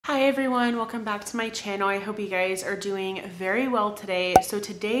Hi everyone, welcome back to my channel. I hope you guys are doing very well today. So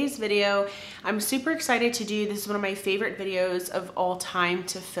today's video, I'm super excited to do. This is one of my favorite videos of all time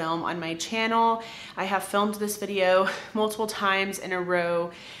to film on my channel. I have filmed this video multiple times in a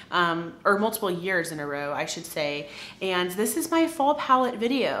row, or multiple years in a row, I should say. And this is my fall palette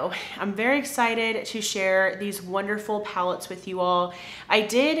video. I'm very excited to share these wonderful palettes with you all. I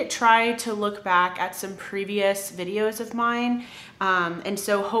did try to look back at some previous videos of mine, and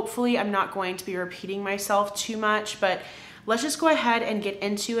so hopefully I'm not going to be repeating myself too much, but let's just go ahead and get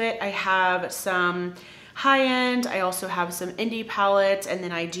into it. I have some high-end, I also have some indie palettes, and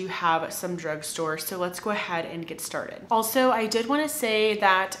then I do have some drugstore. So let's go ahead and get started. Also, I did want to say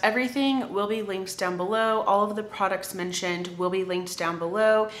that everything will be linked down below. All of the products mentioned will be linked down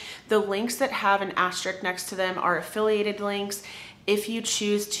below. The links that have an asterisk next to them are affiliated links. If you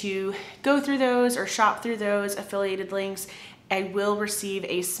choose to go through those or shop through those affiliated links, I will receive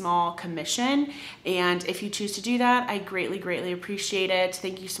a small commission. And if you choose to do that, I greatly appreciate it.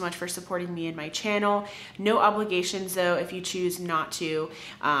 Thank you so much for supporting me and my channel. No obligations though, if you choose not to,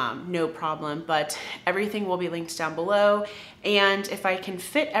 no problem, but everything will be linked down below. And if I can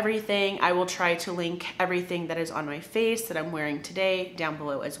fit everything, I will try to link everything that is on my face that I'm wearing today down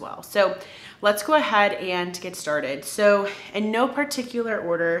below as well. So let's go ahead and get started. So in no particular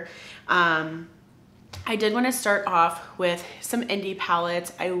order, I did want to start off with some indie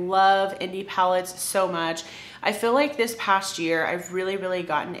palettes. I love indie palettes so much. I feel like this past year, I've really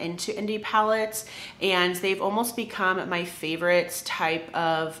gotten into indie palettes, and they've almost become my favorite type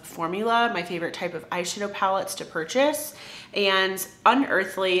of formula, my favorite type of eyeshadow palettes to purchase. And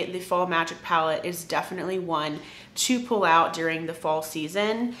Unearthly, the Fall Magic palette, is definitely one to pull out during the fall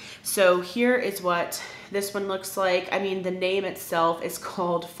season. So here is what this one looks like. I mean, the name itself is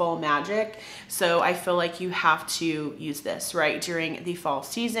called Fall Magic, so I feel like you have to use this right during the fall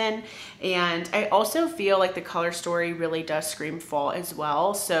season. And I also feel like the color story really does scream fall as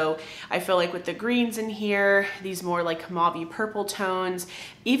well. So I feel like with the greens in here, these more like mauve purple tones,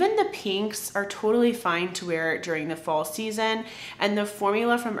 even the pinks are totally fine to wear during the fall season. And the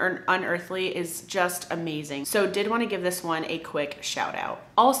formula from Unearthly is just amazing. So did want to give this one a quick shout out.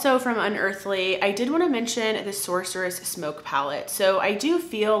 Also from Unearthly, I did want to mention the Sorceress Smoke palette. So I do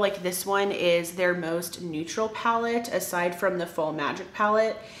feel like this one is their most neutral palette aside from the Fall Magic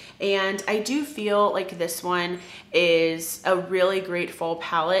palette. And I do feel like this one is a really great fall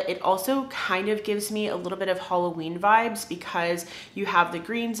palette. It also kind of gives me a little bit of Halloween vibes because you have the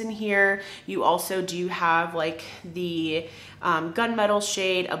greens in here. You also do have like the gunmetal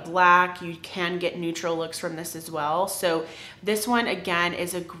shade, a black. You can get neutral looks from this as well. So this one again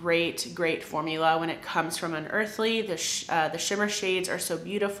is a great formula when it comes from Unearthly. The shimmer shades are so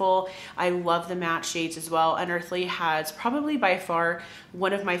beautiful. I love the matte shades as well. Unearthly has probably by far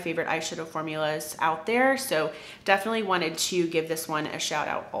one of my favorite eyeshadow formulas out there. So definitely wanted to give this one a shout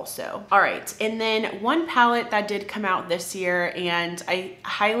out also. All right, and then one palette that did come out this year, and I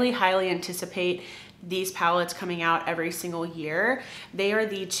highly anticipate these palettes coming out every single year. They are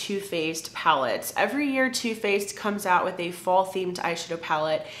the Too Faced palettes. Every year Too Faced comes out with a fall themed eyeshadow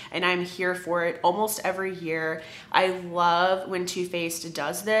palette, and I'm here for it almost every year. I love when Too Faced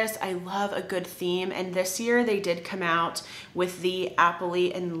does this. I love a good theme, and this year they did come out with the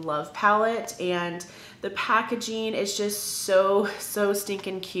Appley in Love palette, and the packaging is just so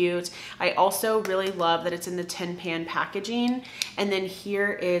stinking cute. I also really love that it's in the tin pan packaging. And then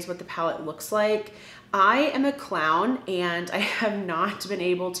here is what the palette looks like. I am a clown and I have not been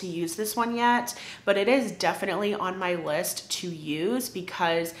able to use this one yet, but it is definitely on my list to use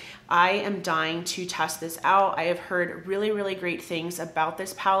because I am dying to test this out. I have heard really great things about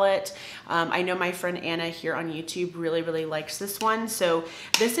this palette. I know my friend Anna here on YouTube really likes this one. So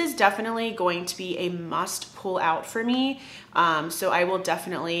this is definitely going to be a must pull out for me. So I will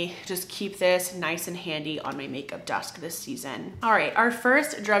definitely just keep this nice and handy on my makeup desk this season. All right, our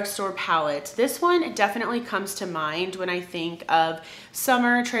first drugstore palette. This one definitely comes to mind when I think of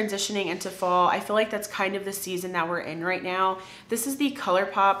summer transitioning into fall. I feel like that's kind of the season that we're in right now. This is the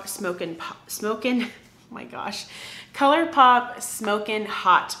ColourPop Smokin'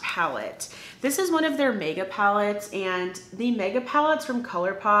 Hot palette. This is one of their mega palettes, and the mega palettes from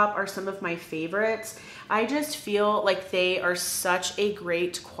ColourPop are some of my favorites. I just feel like they are such a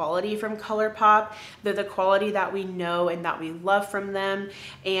great quality from ColourPop. They're the quality that we know and that we love from them.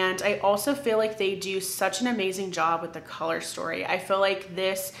 And I also feel like they do such an amazing job with the color story. I feel like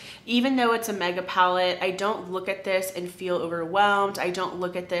this, even though it's a mega palette, I don't look at this and feel overwhelmed. I don't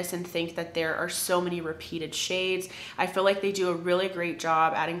look at this and think that there are so many repeated shades. I feel like they do a really great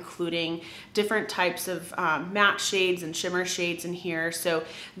job at including different types of matte shades and shimmer shades in here. So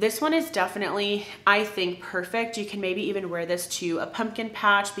this one is definitely, I think, perfect. You can maybe even wear this to a pumpkin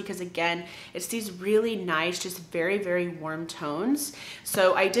patch because again, it's these really nice, just very, very warm tones.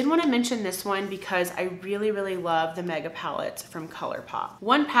 So I did want to mention this one because I really, really love the Mega Palette from ColourPop.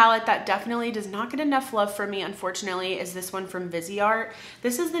 One palette that definitely does not get enough love from me, unfortunately, is this one from Viseart.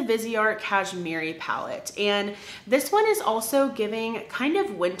 This is the Viseart Cashmere palette, and this one is also giving kind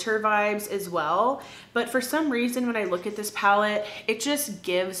of winter vibes as well, but for some reason when I look at this palette, it just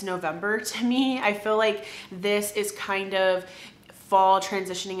gives November to me. I feel like this is kind of fall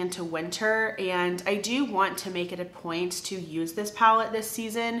transitioning into winter, and I do want to make it a point to use this palette this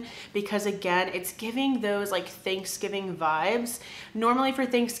season because again, it's giving those like Thanksgiving vibes. Normally for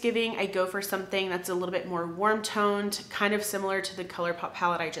Thanksgiving, I go for something that's a little bit more warm toned, kind of similar to the ColourPop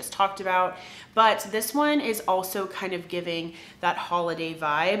palette I just talked about, but this one is also kind of giving that holiday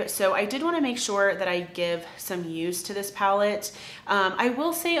vibe. So I did want to make sure that I give some use to this palette. I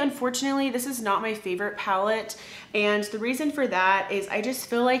will say, unfortunately, this is not my favorite palette, and the reason for that is I just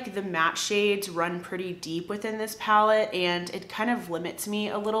feel like the matte shades run pretty deep within this palette and it kind of limits me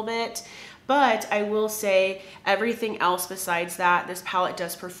a little bit. But I will say everything else besides that, this palette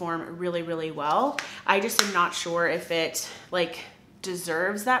does perform really, really well. I just am not sure if it like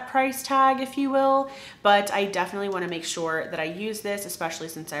deserves that price tag, if you will, but I definitely want to make sure that I use this, especially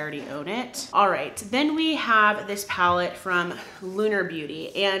since I already own it. All right, then we have this palette from Lunar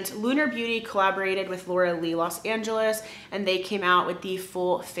Beauty, and Lunar Beauty collaborated with Laura Lee Los Angeles, and they came out with the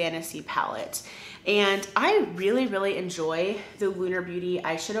Full Fantasy palette. And I really, really enjoy the Lunar Beauty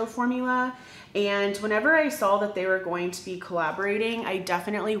eyeshadow formula. And whenever I saw that they were going to be collaborating, I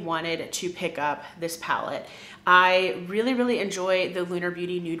definitely wanted to pick up this palette. I really, really enjoy the Lunar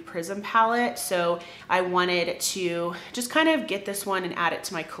Beauty Nude Prism palette, so I wanted to just kind of get this one and add it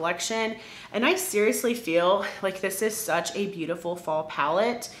to my collection. And I seriously feel like this is such a beautiful fall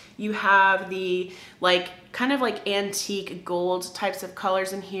palette. You have the like kind of like antique gold types of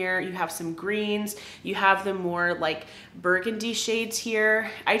colors in here. You have some greens. You have the more like burgundy shades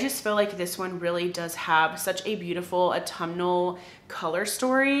here. I just feel like this one really does have such a beautiful autumnal color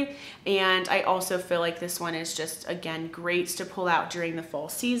story. And I also feel like this one is just, again, great to pull out during the fall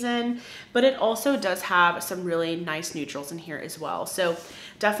season, but it also does have some really nice neutrals in here as well. So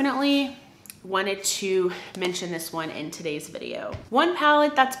definitely wanted to mention this one in today's video. One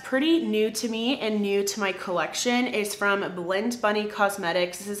palette that's pretty new to me and new to my collection is from Blend Bunny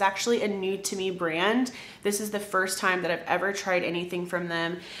Cosmetics. This is actually a new to me brand. This is the first time that I've ever tried anything from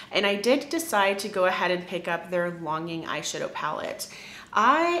them, and I did decide to go ahead and pick up their Longing eyeshadow palette.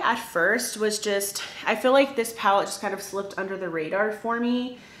 I at first was just, I feel like this palette just kind of slipped under the radar for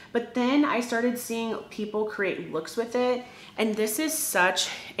me, but then I started seeing people create looks with it, and this is such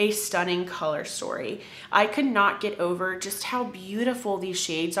a stunning color story. I could not get over just how beautiful these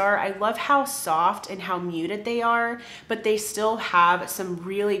shades are. I love how soft and how muted they are, but they still have some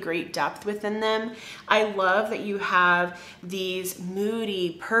really great depth within them. I love that you have these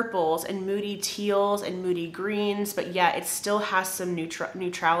moody purples and moody teals and moody greens, but yet it still has some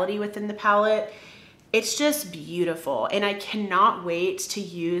neutrality within the palette. It's just beautiful, and I cannot wait to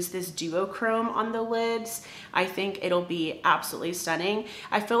use this duochrome on the lids. I think it'll be absolutely stunning.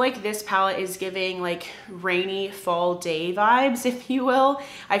 I feel like this palette is giving like rainy fall day vibes, if you will.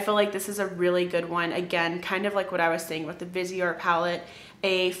 I feel like this is a really good one. Again, kind of like what I was saying with the Viseart palette,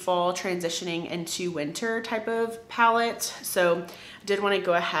 a fall transitioning into winter type of palette. So I did want to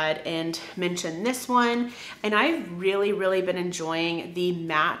go ahead and mention this one. And I've really, really been enjoying the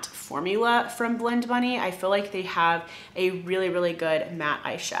matte formula from Blend Bunny. I feel like they have a really, really good matte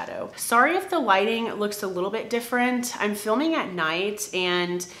eyeshadow. Sorry if the lighting looks a little bit different. I'm filming at night,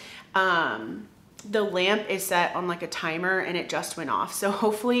 and the lamp is set on like a timer and it just went off. So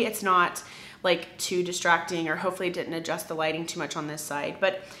hopefully it's not like too distracting, or hopefully it didn't adjust the lighting too much on this side.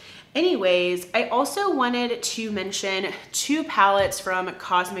 But anyways, I also wanted to mention two palettes from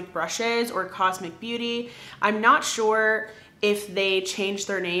Cosmic Brushes or Cosmic Beauty. I'm not sure if they changed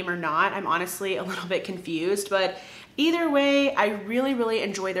their name or not. I'm honestly a little bit confused, but either way, I really, really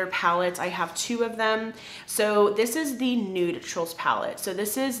enjoy their palettes. I have two of them. So this is the Neutrals palette. So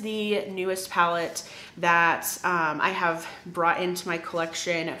this is the newest palette that I have brought into my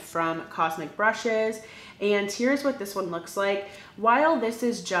collection from Cosmic Brushes. And here's what this one looks like. While this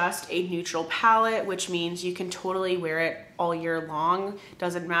is just a neutral palette, which means you can totally wear it all year long,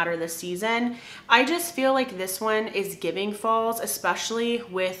 doesn't matter the season, I just feel like this one is giving falls, especially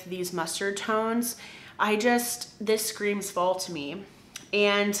with these mustard tones. This screams fall to me.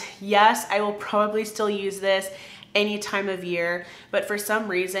 And yes, I will probably still use this any time of year, but for some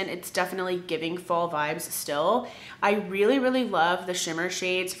reason it's definitely giving fall vibes still. I really, really love the shimmer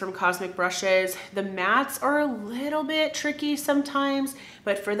shades from Cosmic Brushes. The mattes are a little bit tricky sometimes,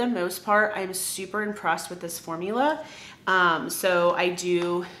 but for the most part, I'm super impressed with this formula. So I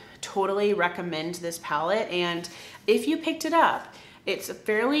do totally recommend this palette. And if you picked it up, it's a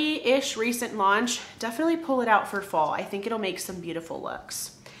fairly-ish recent launch, definitely pull it out for fall. I think it'll make some beautiful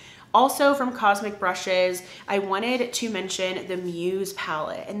looks. Also from Cosmic Brushes, I wanted to mention the Muse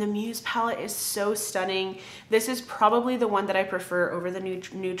palette, and the Muse palette is so stunning. This is probably the one that I prefer over the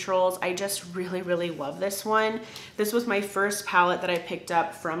neutrals. I just really, really love this one. This was my first palette that I picked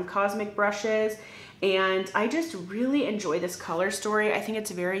up from Cosmic Brushes, and I just really enjoy this color story. I think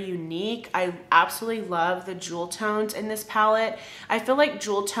it's very unique. I absolutely love the jewel tones in this palette. I feel like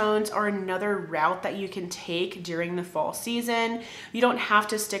jewel tones are another route that you can take during the fall season. You don't have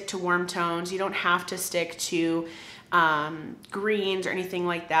to stick to warm tones. You don't have to stick to greens or anything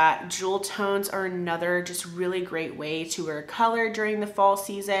like that. Jewel tones are another just really great way to wear color during the fall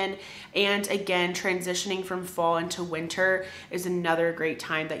season. And again, transitioning from fall into winter is another great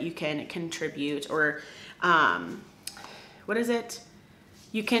time that you can contribute, or what is it?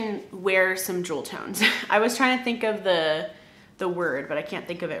 You can wear some jewel tones. I was trying to think of the word, but I can't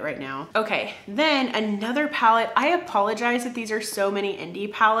think of it right now. Okay, then another palette. I apologize that these are so many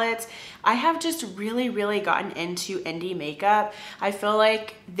indie palettes. I have just really, really gotten into indie makeup. I feel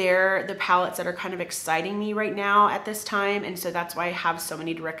like they're the palettes that are kind of exciting me right now at this time, and so that's why I have so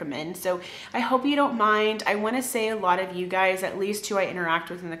many to recommend. So I hope you don't mind. I want to say a lot of you guys, at least who I interact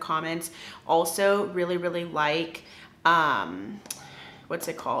with in the comments, also really, really like what's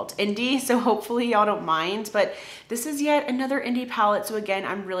it called? Indie. So hopefully y'all don't mind, but this is yet another indie palette. So again,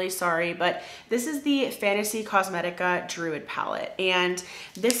 I'm really sorry, but this is the Fantasy Cosmetica Druid palette. And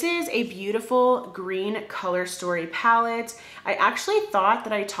this is a beautiful green color story palette. I actually thought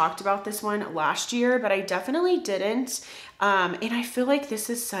that I talked about this one last year, but I definitely didn't. And I feel like this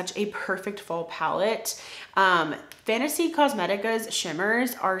is such a perfect fall palette. Fantasy Cosmetica's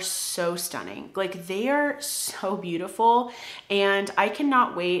shimmers are so stunning. Like, they are so beautiful, and I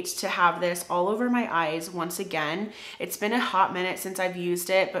cannot wait to have this all over my eyes once again. It's been a hot minute since I've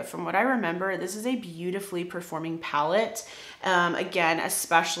used it, but from what I remember, this is a beautifully performing palette. Again,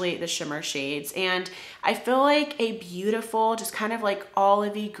 especially the shimmer shades. And I feel like a beautiful, just kind of like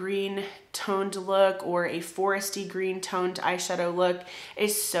olivey green toned look, or a foresty green toned eyeshadow look,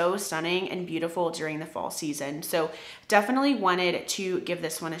 is so stunning and beautiful during the fall season. So definitely wanted to give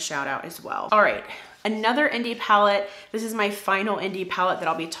this one a shout out as well. All right. Another indie palette. This is my final indie palette that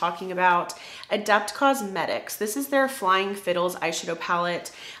I'll be talking about. Adept Cosmetics. This is their Flying Fiddles eyeshadow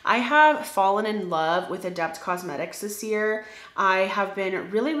palette. I have fallen in love with Adept Cosmetics this year. I have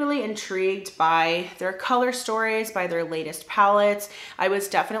been really, really intrigued by their color stories, by their latest palettes. I was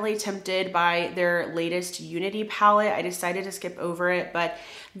definitely tempted by their latest Unity palette. I decided to skip over it, but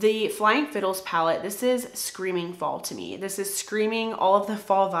the Flying Fiddles palette, this is screaming fall to me. This is screaming all of the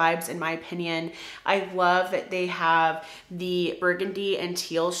fall vibes, in my opinion. I love that they have the burgundy and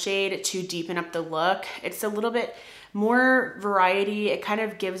teal shade to deepen up the look. It's a little bit more variety. It kind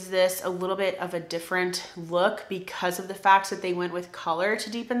of gives this a little bit of a different look because of the fact that they went with color to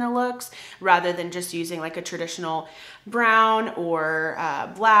deepen the looks rather than just using like a traditional brown or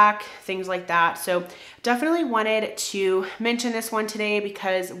black, things like that. So definitely wanted to mention this one today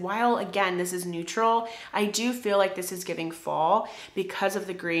because while again this is neutral, I do feel like this is giving fall because of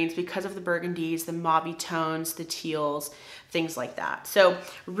the greens, because of the burgundies, the mauvey tones, the teals, things like that. So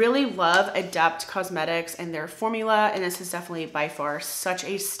really love Adept Cosmetics and their formula, and this is definitely by far such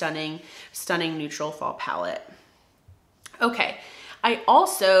a stunning, stunning neutral fall palette. Okay. I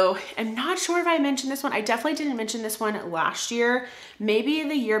also am not sure if I mentioned this one. I definitely didn't mention this one last year, maybe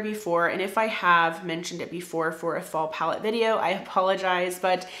the year before. And if I have mentioned it before for a fall palette video, I apologize.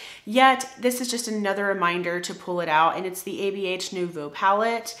 But yet this is just another reminder to pull it out. And it's the ABH Nouveau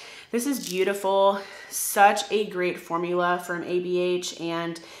palette. This is beautiful. Such a great formula from ABH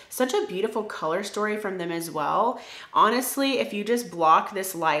and such a beautiful color story from them as well. Honestly, if you just block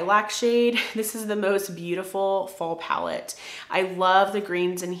this lilac shade, this is the most beautiful fall palette. I love the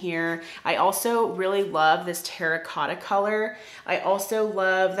greens in here. I also really love this terracotta color. I also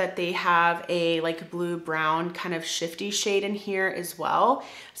love that they have a like blue brown kind of shifty shade in here as well.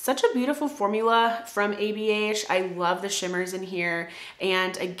 Such a beautiful formula from ABH. I love the shimmers in here.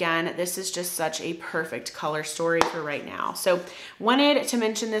 And again, this is just such a perfect color story for right now. So wanted to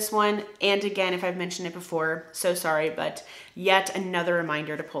mention this this one. And again, if I've mentioned it before, so sorry, but yet another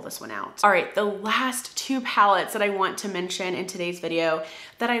reminder to pull this one out. All right, the last two palettes that I want to mention in today's video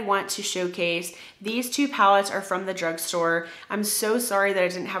that I want to showcase, these two palettes are from the drugstore. I'm so sorry that I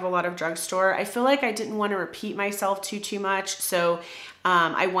didn't have a lot of drugstore. I feel like I didn't want to repeat myself too much, so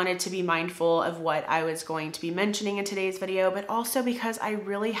I wanted to be mindful of what I was going to be mentioning in today's video, but also because I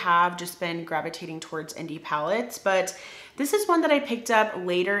really have just been gravitating towards indie palettes. But this is one that I picked up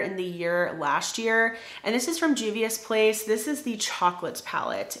later in the year last year, and this is from Juvia's Place. This is the Chocolates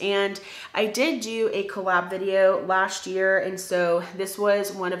palette, and I did do a collab video last year, and so this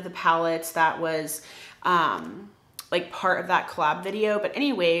was one of the palettes that was like part of that collab video. But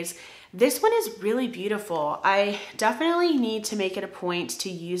anyways, this one is really beautiful. I definitely need to make it a point to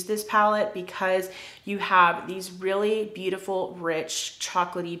use this palette because you have these really beautiful, rich,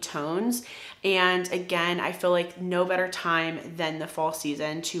 chocolatey tones. And again, I feel like no better time than the fall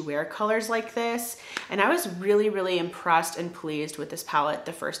season to wear colors like this. And I was really impressed and pleased with this palette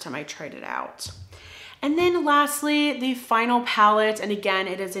the first time I tried it out. And then lastly, the final palette, and again,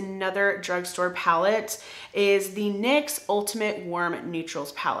 it is another drugstore palette, is the NYX Ultimate Warm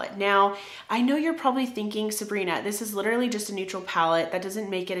Neutrals palette. Now, I know you're probably thinking, Sabrina, this is literally just a neutral palette. That doesn't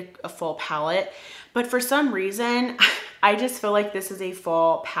make it a full palette. But for some reason, I just feel like this is a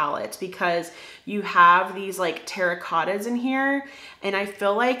fall palette because you have these like terracottas in here, and I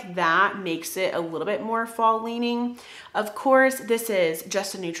feel like that makes it a little bit more fall leaning. Of course, this is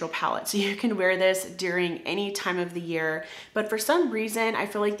just a neutral palette, so you can wear this during any time of the year, but for some reason, I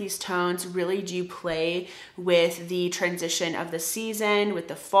feel like these tones really do play with the transition of the season, with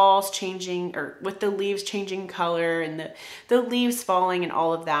the falls changing, or with the leaves changing color and the leaves falling and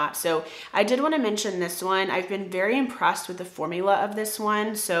all of that. So I did want to mention this one. I've been very impressed with the formula of this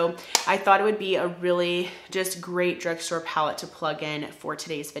one, so I thought it would be a really just great drugstore palette to plug in for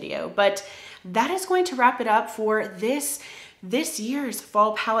today's video. But that is going to wrap it up for this year's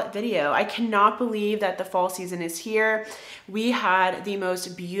fall palette video. I cannot believe that the fall season is here. We had the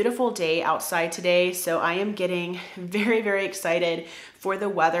most beautiful day outside today, so I am getting very excited for the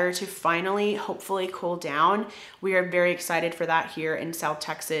weather to finally hopefully cool down. We are very excited for that here in South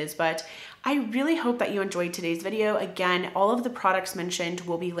Texas, but I really hope that you enjoyed today's video. Again, all of the products mentioned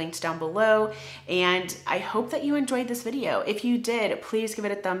will be linked down below, and I hope that you enjoyed this video. If you did, please give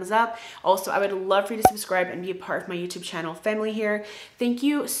it a thumbs up. Also, I would love for you to subscribe and be a part of my YouTube channel family here. Thank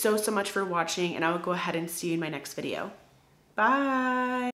you so much for watching, and I will go ahead and see you in my next video. Bye.